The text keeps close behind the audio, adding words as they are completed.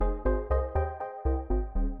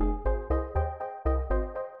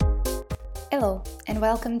Hello, and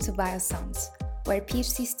welcome to BioSounds, where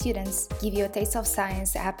PhD students give you a taste of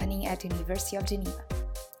science happening at the University of Geneva.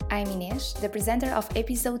 I'm Inês, the presenter of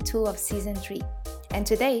Episode 2 of Season 3, and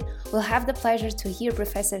today we'll have the pleasure to hear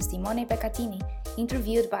Professor Simone Beccatini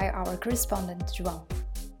interviewed by our correspondent João.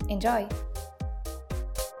 Enjoy!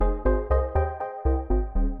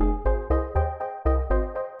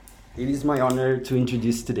 It is my honor to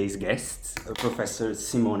introduce today's guest, Professor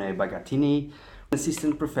Simone Beccatini,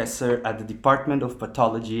 Assistant Professor at the Department of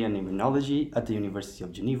Pathology and Immunology at the University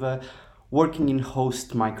of Geneva, working in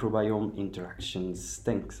host microbiome interactions.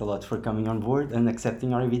 Thanks a lot for coming on board and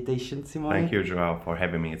accepting our invitation, Simone. Thank you, João, for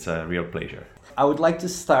having me. It's a real pleasure. I would like to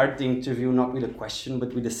start the interview not with a question,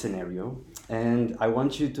 but with a scenario. And I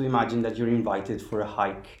want you to imagine that you're invited for a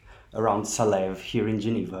hike around Salève here in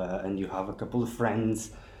Geneva, and you have a couple of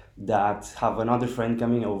friends that have another friend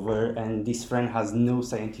coming over, and this friend has no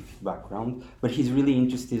scientific background, but he's really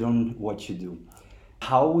interested on what you do.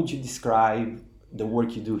 How would you describe the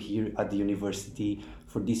work you do here at the university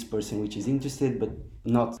for this person which is interested but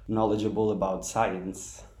not knowledgeable about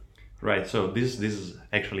science? Right, so this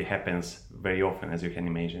actually happens very often, as you can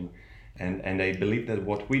imagine. And I believe that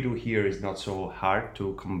what we do here is not so hard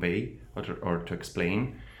to convey or to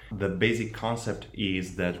explain. The basic concept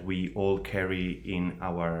is that we all carry in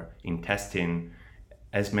our intestine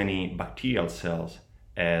as many bacterial cells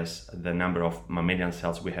as the number of mammalian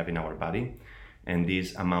cells we have in our body. And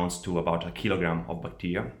this amounts to about 1 kilogram of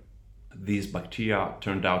bacteria. These bacteria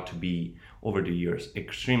turned out to be, over the years,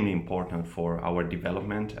 extremely important for our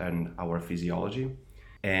development and our physiology.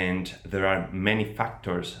 And there are many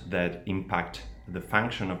factors that impact the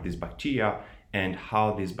function of these bacteria and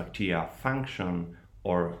how these bacteria function,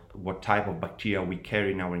 or what type of bacteria we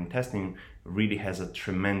carry in our intestine really has a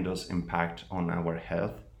tremendous impact on our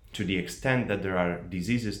health, to the extent that there are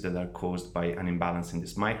diseases that are caused by an imbalance in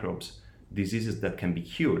these microbes, diseases that can be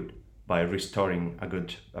cured by restoring a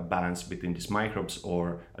good balance between these microbes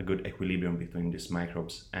or a good equilibrium between these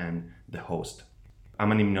microbes and the host.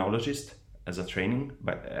 I'm an immunologist as a training,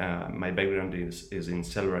 but my background is in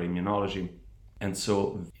cellular immunology. And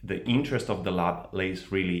so the interest of the lab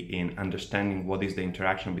lays really in understanding what is the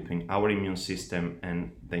interaction between our immune system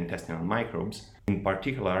and the intestinal microbes. In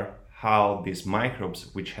particular, how these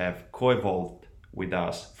microbes, which have co-evolved with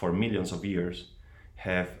us for millions of years,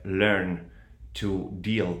 have learned to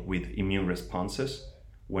deal with immune responses.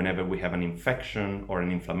 Whenever we have an infection or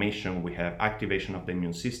an inflammation, we have activation of the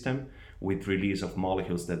immune system with release of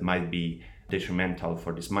molecules that might be detrimental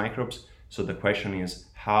for these microbes. So the question is,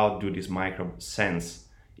 how do these microbes sense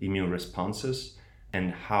immune responses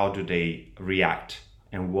and how do they react?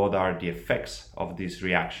 And what are the effects of this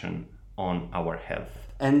reaction on our health?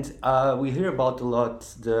 And we hear about a lot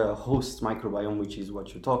the host microbiome, which is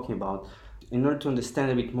what you're talking about. In order to understand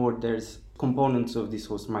a bit more, there's components of this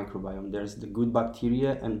host microbiome. There's the good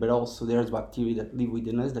bacteria, but also there's bacteria that live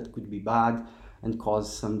within us that could be bad and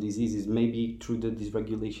cause some diseases, maybe through the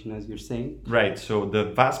dysregulation, as you're saying. Right, so the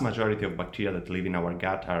vast majority of bacteria that live in our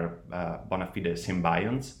gut are bona fide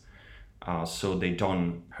symbionts, so they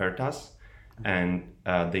don't hurt us, and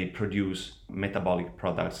they produce metabolic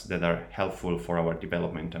products that are helpful for our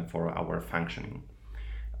development and for our functioning.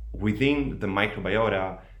 Within the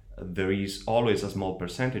microbiota, there is always a small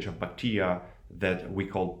percentage of bacteria that we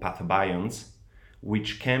call pathobionts,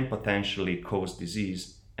 which can potentially cause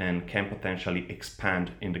disease and can potentially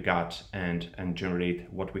expand in the gut and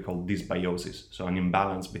generate what we call dysbiosis, so an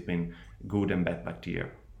imbalance between good and bad bacteria.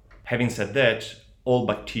 Having said that, all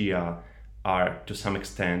bacteria are to some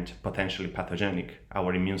extent potentially pathogenic.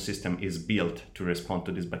 Our immune system is built to respond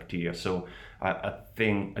to these bacteria. So I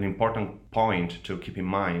think an important point to keep in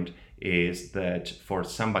mind is that for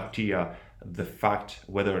some bacteria, the fact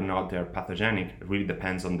whether or not they're pathogenic really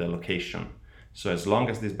depends on the location. So as long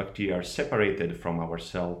as these bacteria are separated from our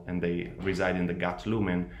cell and they reside in the gut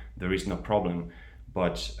lumen, there is no problem.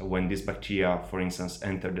 But when these bacteria, for instance,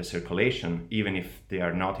 enter the circulation, even if they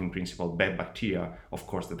are not in principle bad bacteria, of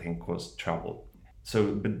course that can cause trouble.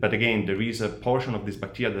 So, but again, there is a portion of this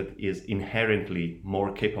bacteria that is inherently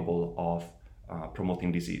more capable of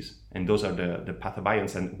promoting disease. And those are the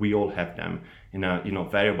pathobionts, and we all have them in a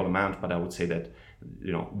variable amount, but I would say that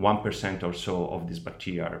 1% or so of these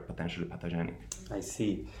bacteria are potentially pathogenic. I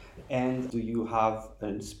see. And do you have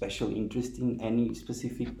a special interest in any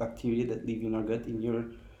specific bacteria that live in our gut in your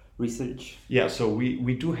research? Yeah, so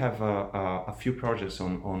we do have a few projects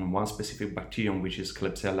on one specific bacterium, which is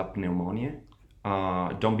Klebsiella pneumoniae.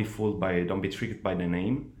 Don't be tricked by the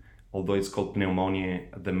name. Although it's called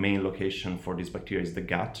pneumoniae, the main location for this bacteria is the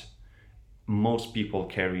gut. Most people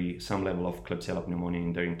carry some level of Klebsiella pneumoniae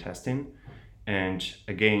in their intestine. And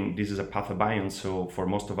again, this is a pathobiont, so for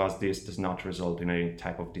most of us, this does not result in any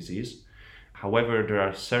type of disease. However, there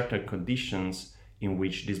are certain conditions in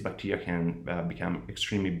which this bacteria can become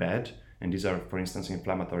extremely bad. And these are, for instance,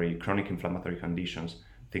 chronic inflammatory conditions.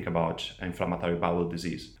 Think about inflammatory bowel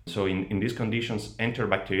disease. So in these conditions,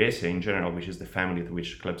 Enterobacteriaceae in general, which is the family to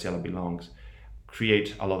which Klebsiella belongs,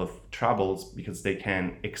 create a lot of troubles because they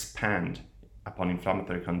can expand upon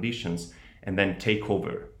inflammatory conditions and then take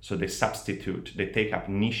over. So they take up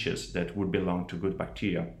niches that would belong to good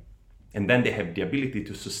bacteria. And then they have the ability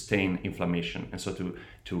to sustain inflammation, and so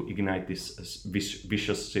to ignite this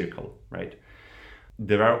vicious circle, right?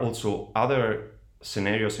 There are also other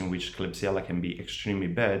scenarios in which Klebsiella can be extremely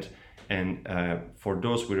bad, and for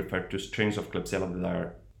those we refer to strains of Klebsiella that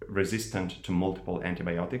are resistant to multiple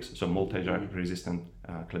antibiotics, so multi-drug resistant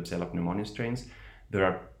Klebsiella pneumoniae strains.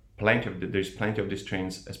 There's plenty of these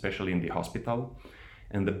strains, especially in the hospital.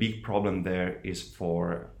 And the big problem there is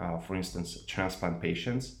for instance, transplant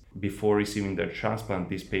patients. Before receiving their transplant,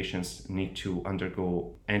 these patients need to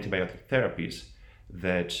undergo antibiotic therapies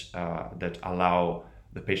that allow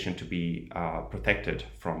the patient to be protected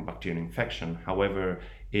from bacterial infection. However,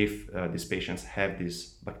 if these patients have this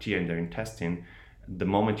bacteria in their intestine, the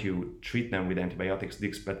moment you treat them with antibiotics,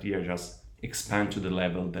 these bacteria just expand to the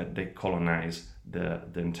level that they colonize the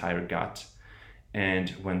entire gut. And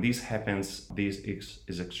when this happens, this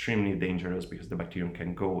is extremely dangerous because the bacterium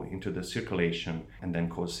can go into the circulation and then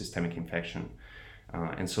cause systemic infection.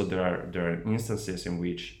 And so there are instances in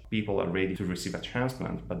which people are ready to receive a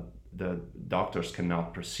transplant, but the doctors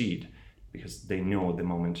cannot proceed because they know the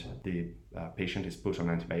moment the patient is put on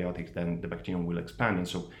antibiotics, then the bacterium will expand. And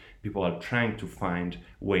so people are trying to find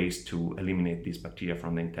ways to eliminate these bacteria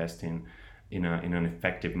from the intestine in an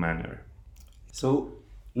effective manner. So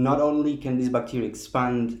not only can this bacteria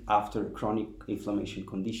expand after chronic inflammation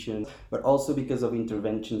conditions, but also because of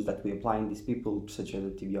interventions that we apply in these people, such as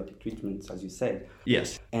antibiotic treatments, as you said.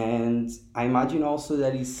 Yes. And I imagine also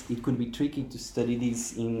that it could be tricky to study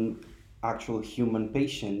this in actual human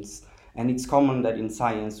patients. And it's common that in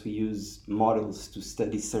science we use models to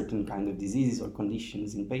study certain kind of diseases or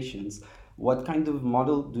conditions in patients. What kind of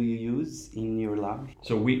model do you use in your lab?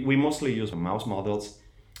 So we mostly use mouse models.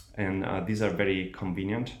 And these are very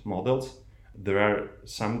convenient models. There are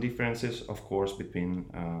some differences, of course, between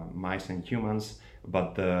mice and humans,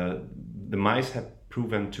 but the mice have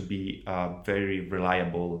proven to be a very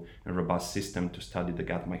reliable and robust system to study the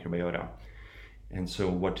gut microbiota. And so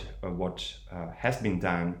what has been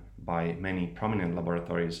done by many prominent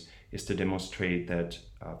laboratories is to demonstrate that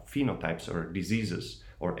phenotypes or diseases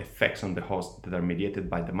or effects on the host that are mediated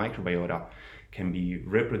by the microbiota can be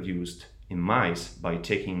reproduced in mice by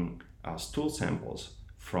taking stool samples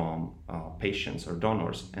from patients or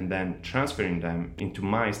donors and then transferring them into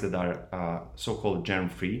mice that are so-called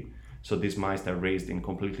germ-free. So these mice are raised in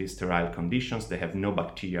completely sterile conditions. They have no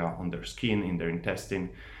bacteria on their skin, in their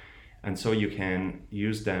intestine. And so you can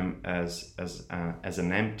use them as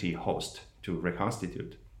an empty host to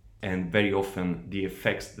reconstitute. And very often the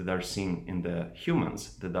effects that are seen in the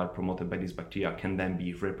humans that are promoted by these bacteria can then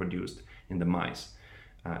be reproduced in the mice.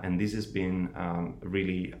 And this has been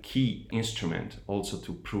really a key instrument also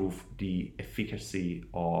to prove the efficacy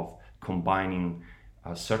of combining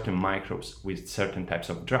certain microbes with certain types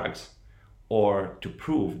of drugs, or to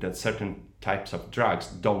prove that certain types of drugs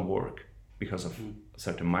don't work because of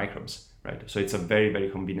certain microbes, right? So it's a very,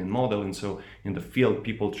 very convenient model. And so in the field,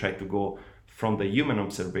 people try to go from the human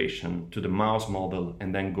observation to the mouse model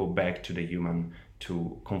and then go back to the human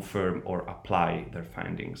to confirm or apply their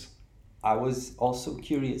findings. I was also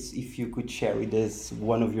curious if you could share with us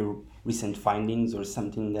one of your recent findings or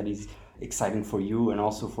something that is exciting for you and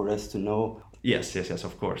also for us to know. Yes,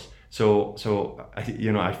 of course. So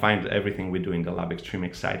I find everything we do in the lab extremely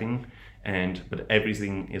exciting, but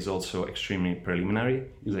everything is also extremely preliminary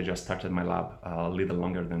because I just started my lab a little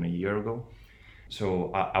longer than a year ago.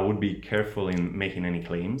 So I would be careful in making any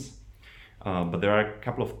claims. But there are a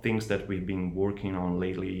couple of things that we've been working on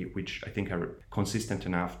lately, which I think are consistent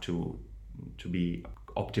enough to be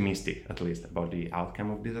optimistic, at least, about the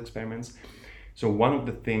outcome of these experiments. So one of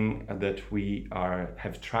the things that we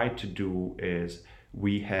have tried to do is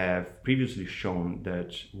we have previously shown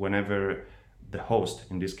that whenever the host,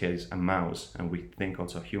 in this case a mouse, and we think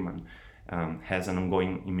also a human, has an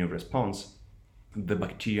ongoing immune response, the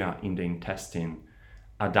bacteria in the intestine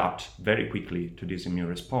adapt very quickly to this immune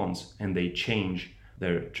response, and they change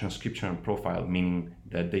their transcriptional profile, meaning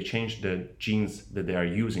that they change the genes that they are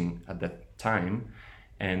using at that time,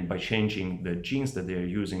 and by changing the genes that they are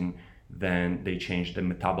using, then they change the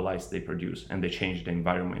metabolites they produce, and they change the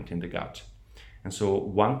environment in the gut. And so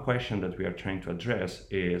one question that we are trying to address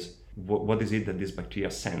is what is it that this bacteria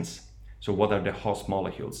sense? So what are the host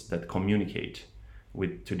molecules that communicate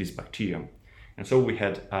to this bacteria? And so we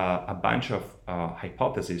had a bunch of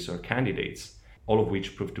hypotheses or candidates, all of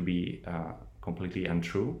which proved to be completely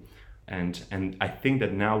untrue. And I think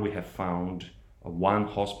that now we have found one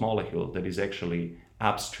host molecule that is actually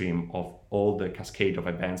upstream of all the cascade of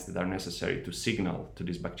events that are necessary to signal to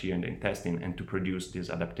this bacteria in the intestine and to produce this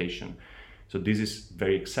adaptation. So this is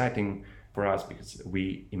very exciting for us because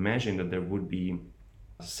we imagine that there would be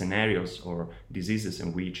scenarios or diseases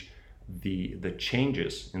in which the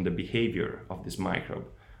changes in the behavior of this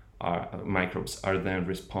microbes are then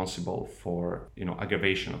responsible for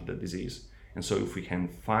aggravation of the disease. And so if we can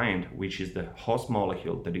find which is the host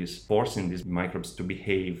molecule that is forcing these microbes to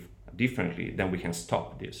behave differently, then we can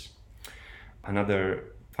stop this.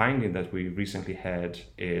 Another finding that we recently had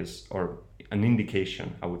is, or an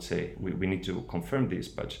indication, I would say, we need to confirm this,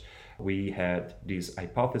 but we had these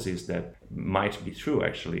hypotheses that might be true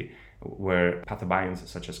actually, where pathobionts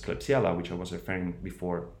such as Klebsiella, which I was referring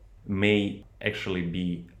before, may actually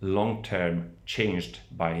be long-term changed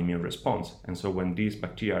by immune response. And so when these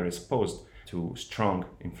bacteria are exposed to strong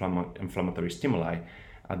inflammatory stimuli,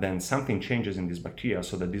 then something changes in these bacteria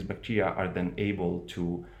so that these bacteria are then able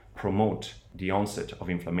to promote the onset of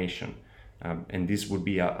inflammation. And this would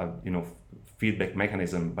be a feedback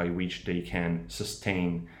mechanism by which they can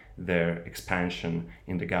sustain their expansion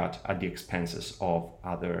in the gut at the expenses of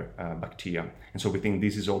other bacteria. And so we think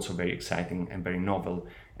this is also very exciting and very novel,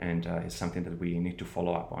 and is something that we need to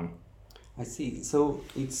follow up on. I see. So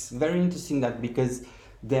it's very interesting that, because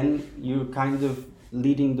then you're kind of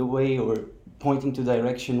leading the way or pointing to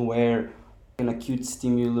direction where an acute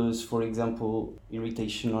stimulus, for example,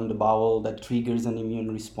 irritation on the bowel that triggers an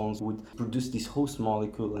immune response, would produce this host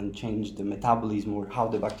molecule and change the metabolism or how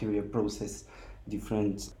the bacteria process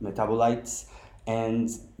different metabolites, and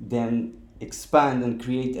then expand and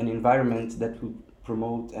create an environment that would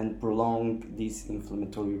promote and prolong this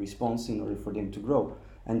inflammatory response in order for them to grow.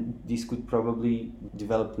 And this could probably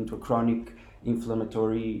develop into a chronic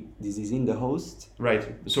inflammatory disease in the host. Right.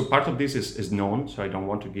 So part of this is known, so I don't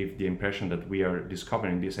want to give the impression that we are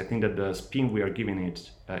discovering this. I think that the spin we are giving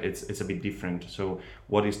it, it's a bit different. So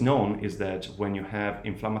what is known is that when you have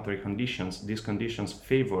inflammatory conditions, these conditions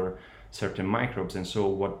favor certain microbes, and so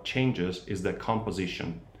what changes is the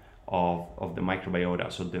composition of the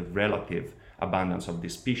microbiota, so the relative abundance of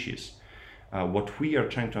this species. What we are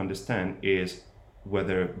trying to understand is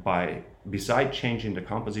whether beside changing the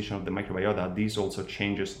composition of the microbiota, this also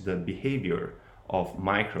changes the behavior of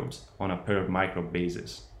microbes on a per microbe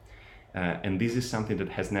basis. And this is something that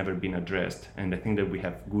has never been addressed, and I think that we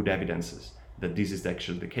have good evidences that this is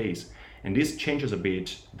actually the case. And this changes a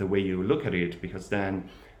bit the way you look at it, because then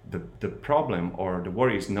the problem or the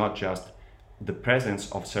worry is not just the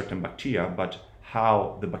presence of certain bacteria, but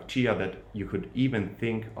how the bacteria that you could even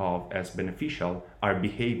think of as beneficial are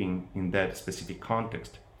behaving in that specific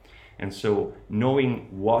context. And so knowing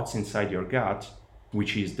what's inside your gut,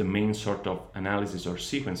 which is the main sort of analysis or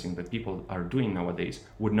sequencing that people are doing nowadays,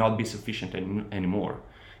 would not be sufficient anymore.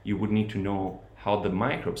 You would need to know how the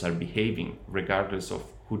microbes are behaving regardless of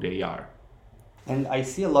who they are. And I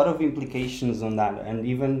see a lot of implications on that. And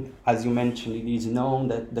even as you mentioned, it is known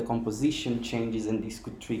that the composition changes and this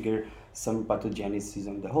could trigger some pathogenesis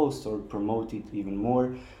on the host or promote it even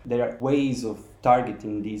more. There are ways of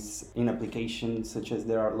targeting this in applications, such as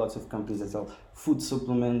there are lots of companies that sell food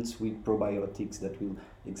supplements with probiotics that will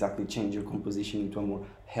exactly change your composition into a more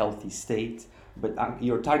healthy state. But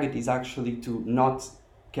your target is actually to not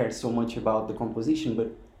care so much about the composition,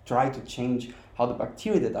 but try to change how the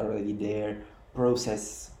bacteria that are already there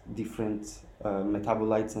process different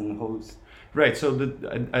metabolites and hosts. Right. So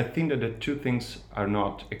I think that the two things are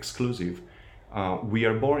not exclusive. We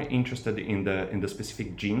are more interested in the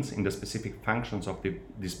specific genes, in the specific functions of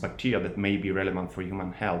this bacteria that may be relevant for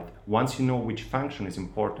human health. Once you know which function is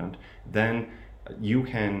important, then you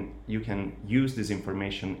can use this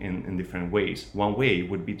information in different ways. One way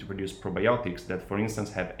would be to produce probiotics that, for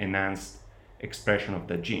instance, have enhanced expression of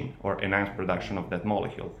that gene or enhanced production of that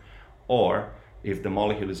molecule. Or if the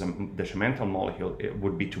molecule is a detrimental molecule, it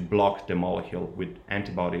would be to block the molecule with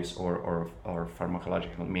antibodies or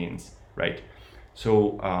pharmacological means, right?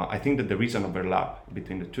 So I think that there is an overlap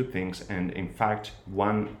between the two things, and in fact,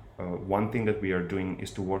 one thing that we are doing is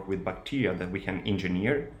to work with bacteria that we can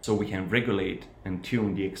engineer, so we can regulate and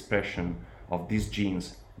tune the expression of these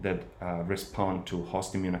genes that respond to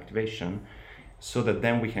host immune activation, so that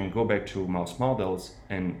then we can go back to mouse models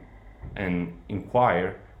and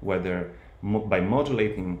inquire whether by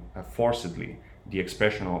modulating forcibly the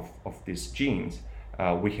expression of these genes,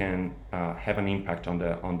 we can have an impact on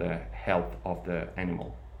the health of the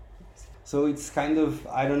animal. So it's kind of,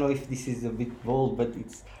 I don't know if this is a bit bold, but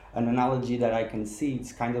it's an analogy that I can see.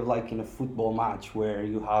 It's kind of like in a football match where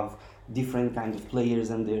you have different kinds of players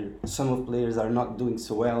and some of players are not doing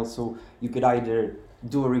so well. So you could either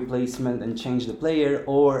do a replacement and change the player,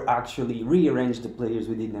 or actually rearrange the players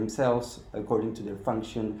within themselves according to their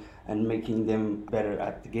function and making them better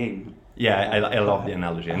at the game. Yeah, I love the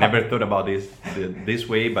analogy. I never thought about this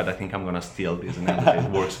way, but I think I'm gonna steal this analogy.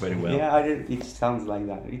 It works very well. Yeah, it sounds like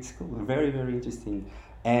that. It's cool. Very, very interesting.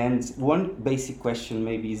 And one basic question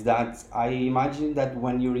maybe is that I imagine that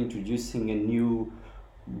when you're introducing a new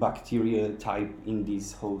bacteria type in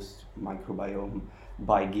this host microbiome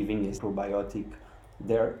by giving a probiotic,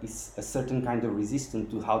 there is a certain kind of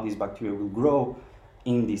resistance to how this bacteria will grow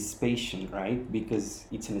in this patient, right? Because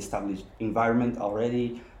it's an established environment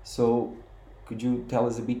already. So could you tell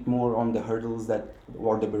us a bit more on the hurdles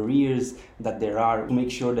or the barriers that there are to make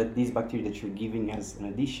sure that this bacteria that you're giving as an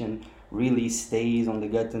addition really stays on the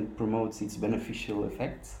gut and promotes its beneficial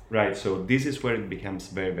effects? Right, so this is where it becomes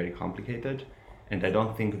very, very complicated. And I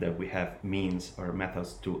don't think that we have means or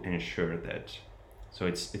methods to ensure that. So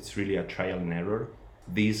it's really a trial and error.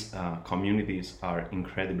 These communities are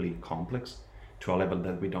incredibly complex to a level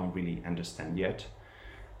that we don't really understand yet.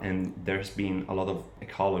 And there's been a lot of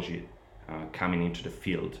ecology coming into the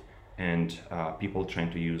field, and people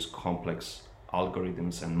trying to use complex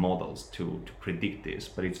algorithms and models to predict this.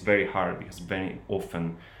 But it's very hard because very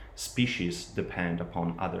often species depend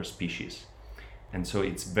upon other species. And so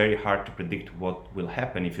it's very hard to predict what will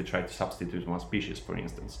happen if you try to substitute one species, for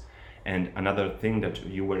instance. And another thing that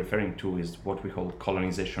you were referring to is what we call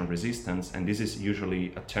colonization resistance, and this is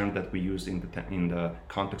usually a term that we use in the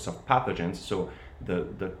context of pathogens. So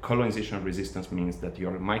the colonization resistance means that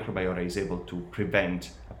your microbiota is able to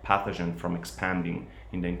prevent a pathogen from expanding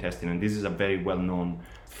in the intestine, and this is a very well-known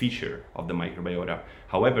feature of the microbiota.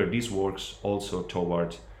 However, this works also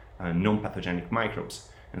toward non-pathogenic microbes.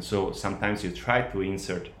 And so sometimes you try to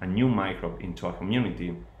insert a new microbe into a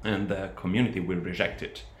community and the community will reject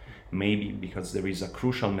it. Maybe because there is a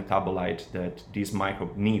crucial metabolite that this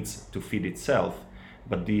microbe needs to feed itself,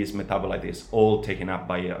 but this metabolite is all taken up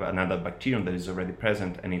by another bacterium that is already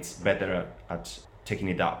present and it's better at taking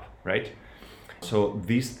it up, right? So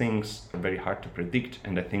these things are very hard to predict,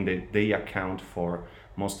 and I think that they account for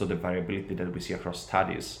most of the variability that we see across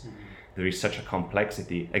studies. Mm-hmm. There is such a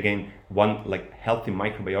complexity. Again, one like healthy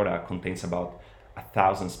microbiota contains about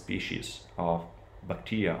 1,000 species of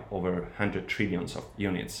bacteria over 100 trillions of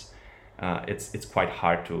units. It's quite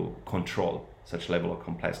hard to control such level of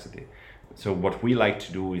complexity. So what we like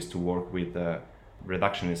to do is to work with a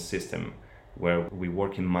reductionist system where we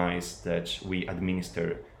work in mice that we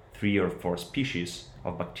administer 3 or 4 species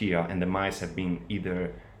of bacteria, and the mice have been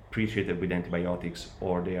either pre-treated with antibiotics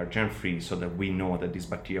or they are germ-free, so that we know that this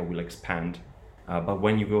bacteria will expand. But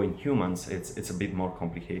when you go in humans, it's a bit more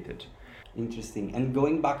complicated. Interesting. And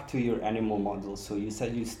going back to your animal model, so you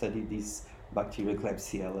said you studied this bacteria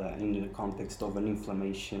Klebsiella in the context of an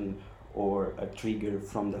inflammation or a trigger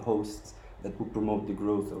from the host that would promote the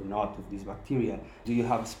growth or not of this bacteria. Do you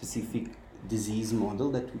have a specific disease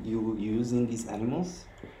model that you use in these animals?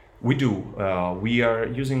 We do. We are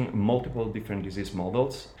using multiple different disease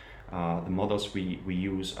models. The models we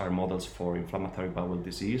use are models for inflammatory bowel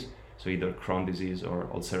disease, so either Crohn's disease or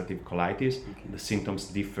ulcerative colitis. Okay. The symptoms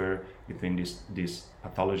differ between these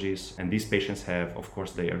pathologies, and these patients have, of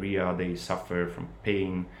course, diarrhea, they suffer from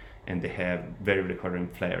pain, and they have very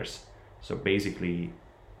recurrent flares. So basically,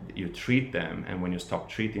 you treat them, and when you stop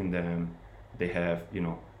treating them, they have,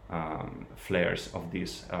 flares of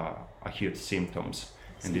these acute symptoms.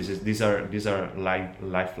 And these are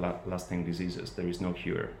life-lasting diseases. There is no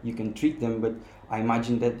cure. You can treat them, but I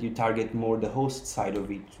imagine that you target more the host side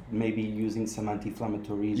of it, maybe using some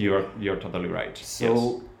anti-inflammatories. You're totally right. So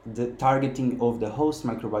yes. The targeting of the host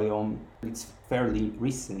microbiome, it's fairly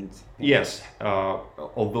recent. Yes,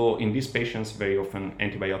 although in these patients very often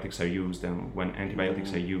antibiotics are used, and when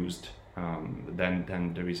antibiotics are used,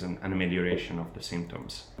 then there is an amelioration of the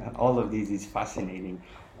symptoms. All of this is fascinating.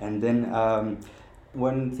 And then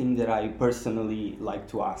one thing that I personally like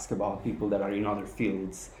to ask about people that are in other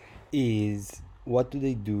fields is what do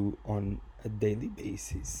they do on a daily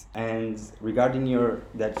basis? And regarding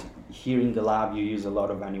that here in the lab you use a lot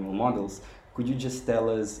of animal models, could you just tell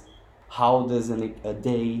us how does a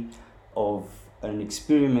day of an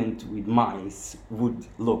experiment with mice would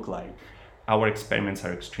look like? Our experiments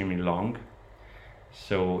are extremely long.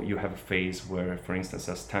 So you have a phase where, for instance,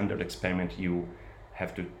 a standard experiment, you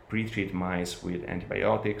have to pre-treat mice with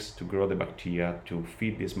antibiotics to grow the bacteria, to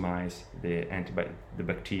feed these mice the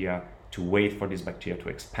bacteria, to wait for this bacteria to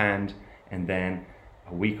expand, and then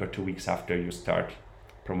a week or 2 weeks after, you start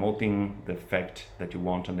promoting the effect that you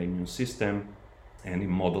want on the immune system. And in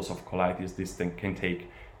models of colitis, this thing can take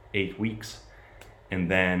 8 weeks. And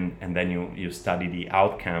then you study the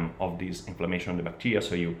outcome of this inflammation of the bacteria.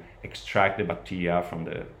 So you extract the bacteria from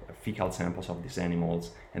the fecal samples of these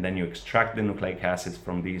animals, and then you extract the nucleic acids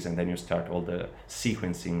from these, and then you start all the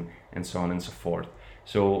sequencing and so on and so forth.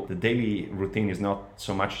 So the daily routine is not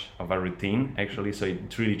so much of a routine, actually, so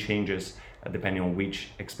it really changes depending on which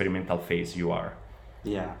experimental phase you are.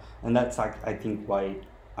 Yeah, and that's I think why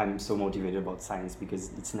I'm so motivated about science, because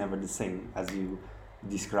it's never the same as you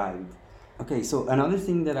described. Okay, so another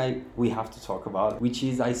thing that we have to talk about, which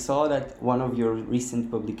is I saw that one of your recent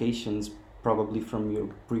publications, probably from your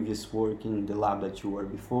previous work in the lab that you were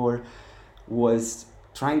before, was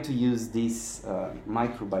trying to use these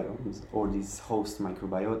microbiomes or this host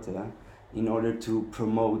microbiota in order to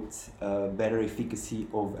promote better efficacy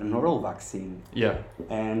of an oral vaccine. Yeah.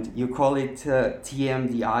 And you call it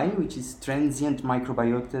TMDI, which is transient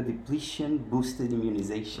microbiota depletion boosted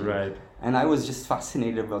immunization. Right. And I was just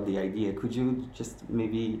fascinated about the idea. Could you just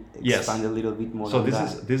maybe expand a little bit more on that?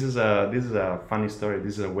 So this is a funny story.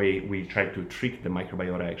 This is a way we try to trick the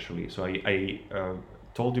microbiota, actually. So I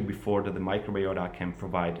told you before that the microbiota can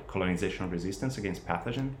provide colonization resistance against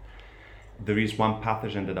pathogen. There is one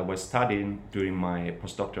pathogen that I was studying during my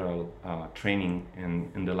postdoctoral training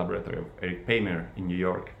in the laboratory of Eric Paymer in New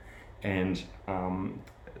York. And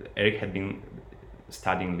Eric had been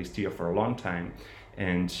studying Listeria for a long time.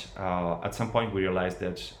 And at some point we realized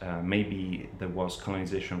that maybe there was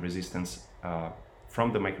colonization resistance from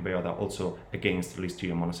the microbiota also against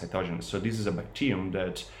Listeria monocytogenes. So this is a bacterium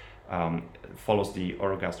that follows the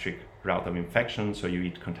orogastric route of infection. So you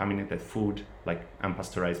eat contaminated food like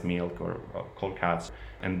unpasteurized milk or cold cuts,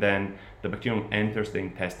 and then the bacterium enters the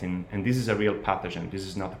intestine, and this is a real pathogen. This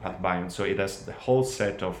is not a pathobiont. So it has the whole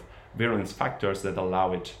set of virulence factors that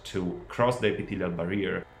allow it to cross the epithelial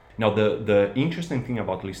barrier. Now, the interesting thing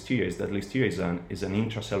about Listeria is that Listeria is an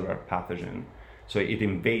intracellular pathogen. So it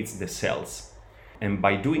invades the cells. And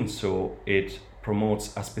by doing so, it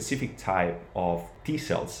promotes a specific type of T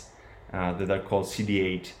cells that are called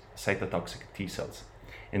CD8 cytotoxic T cells.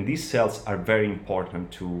 And these cells are very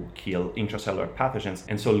important to kill intracellular pathogens.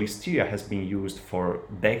 And so Listeria has been used for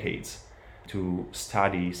decades to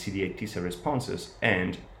study CD8 T cell responses.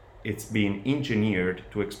 And it's been engineered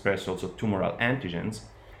to express also tumoral antigens.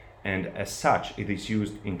 And as such, it is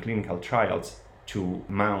used in clinical trials to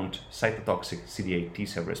mount cytotoxic CD8 T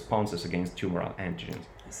cell responses against tumoral antigens.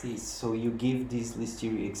 I see. So you give this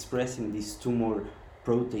Listeria expressing these tumor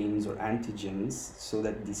proteins or antigens so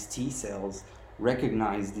that these T cells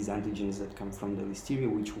recognize these antigens that come from the Listeria,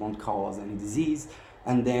 which won't cause any disease,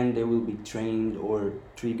 and then they will be trained or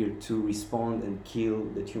triggered to respond and kill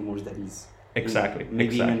the tumors that is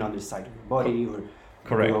maybe in another side of the body or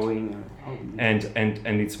correct. Growing.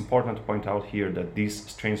 And it's important to point out here that these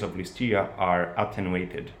strains of Listeria are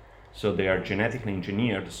attenuated. So they are genetically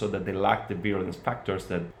engineered so that they lack the virulence factors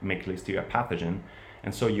that make Listeria pathogen.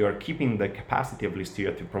 And so you are keeping the capacity of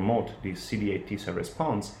Listeria to promote this CD8 T cell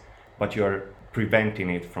response, but you are preventing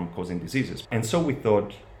it from causing diseases. And so we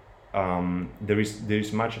thought there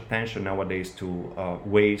is much attention nowadays to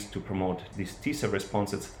ways to promote these T cell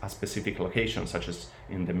responses at specific locations, such as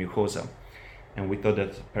in the mucosa. And we thought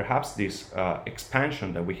that perhaps this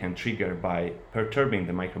expansion that we can trigger by perturbing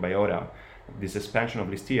the microbiota, this expansion of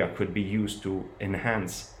Listeria could be used to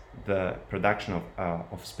enhance the production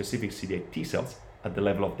of specific CD8 T cells at the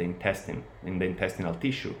level of the intestine, in the intestinal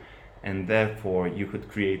tissue. And therefore, you could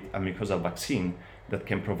create a mucosal vaccine that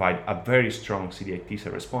can provide a very strong CD8 T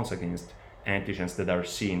cell response against antigens that are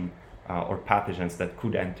seen or pathogens that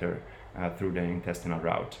could enter through the intestinal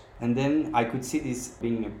route. And then I could see this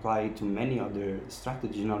being applied to many other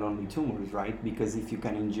strategies, not only tumors, right? Because if you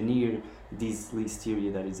can engineer this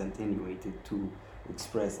Listeria that is attenuated to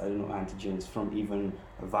express, antigens from even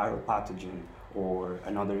a viral pathogen or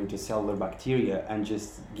another intracellular bacteria, and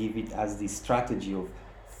just give it as this strategy of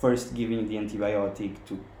first giving the antibiotic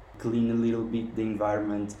to clean a little bit the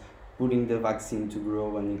environment, putting the vaccine to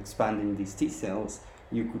grow and expanding these T cells,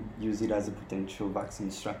 you could use it as a potential vaccine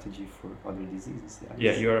strategy for other diseases.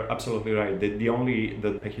 Yeah, you're absolutely right.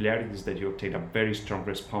 The peculiarity is that you obtain a very strong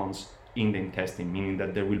response in the intestine, meaning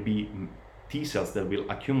that there will be T cells that will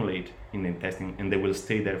accumulate in the intestine and they will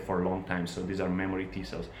stay there for a long time. So these are memory T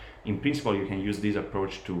cells. In principle, you can use this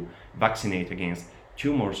approach to vaccinate against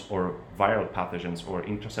tumors or viral pathogens or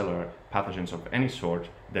intracellular pathogens of any sort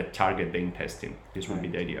that target the intestine. This would be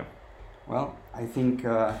the idea. Well, I think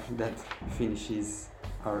that finishes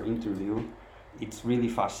our interview. It's really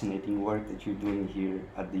fascinating work that you're doing here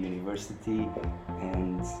at the university,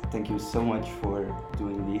 and thank you so much for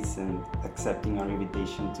doing this and accepting our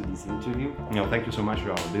invitation to this interview. No, thank you so much,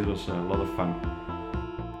 Joao. This was a lot of fun.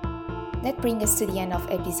 That brings us to the end of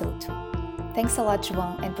episode 2. Thanks a lot,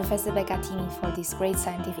 João and Professor Beccatini, for this great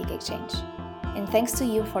scientific exchange. And thanks to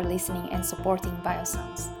you for listening and supporting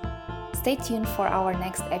Biosounds. Stay tuned for our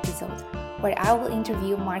next episode, where I will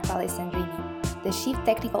interview Mark Alessandrini, the Chief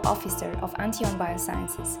Technical Officer of Antion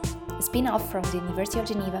Biosciences, a spin-off from the University of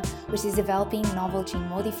Geneva, which is developing novel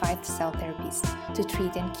gene-modified cell therapies to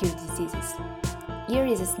treat and cure diseases. Here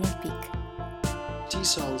is a sneak peek. T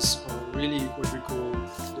cells are really what we call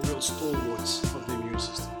the real stalwarts of the immune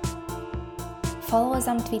system. Follow us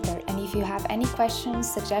on Twitter, and if you have any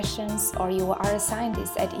questions, suggestions, or you are a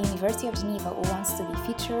scientist at the University of Geneva who wants to be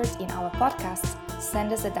featured in our podcast,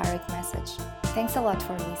 send us a direct message. Thanks a lot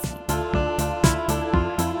for listening.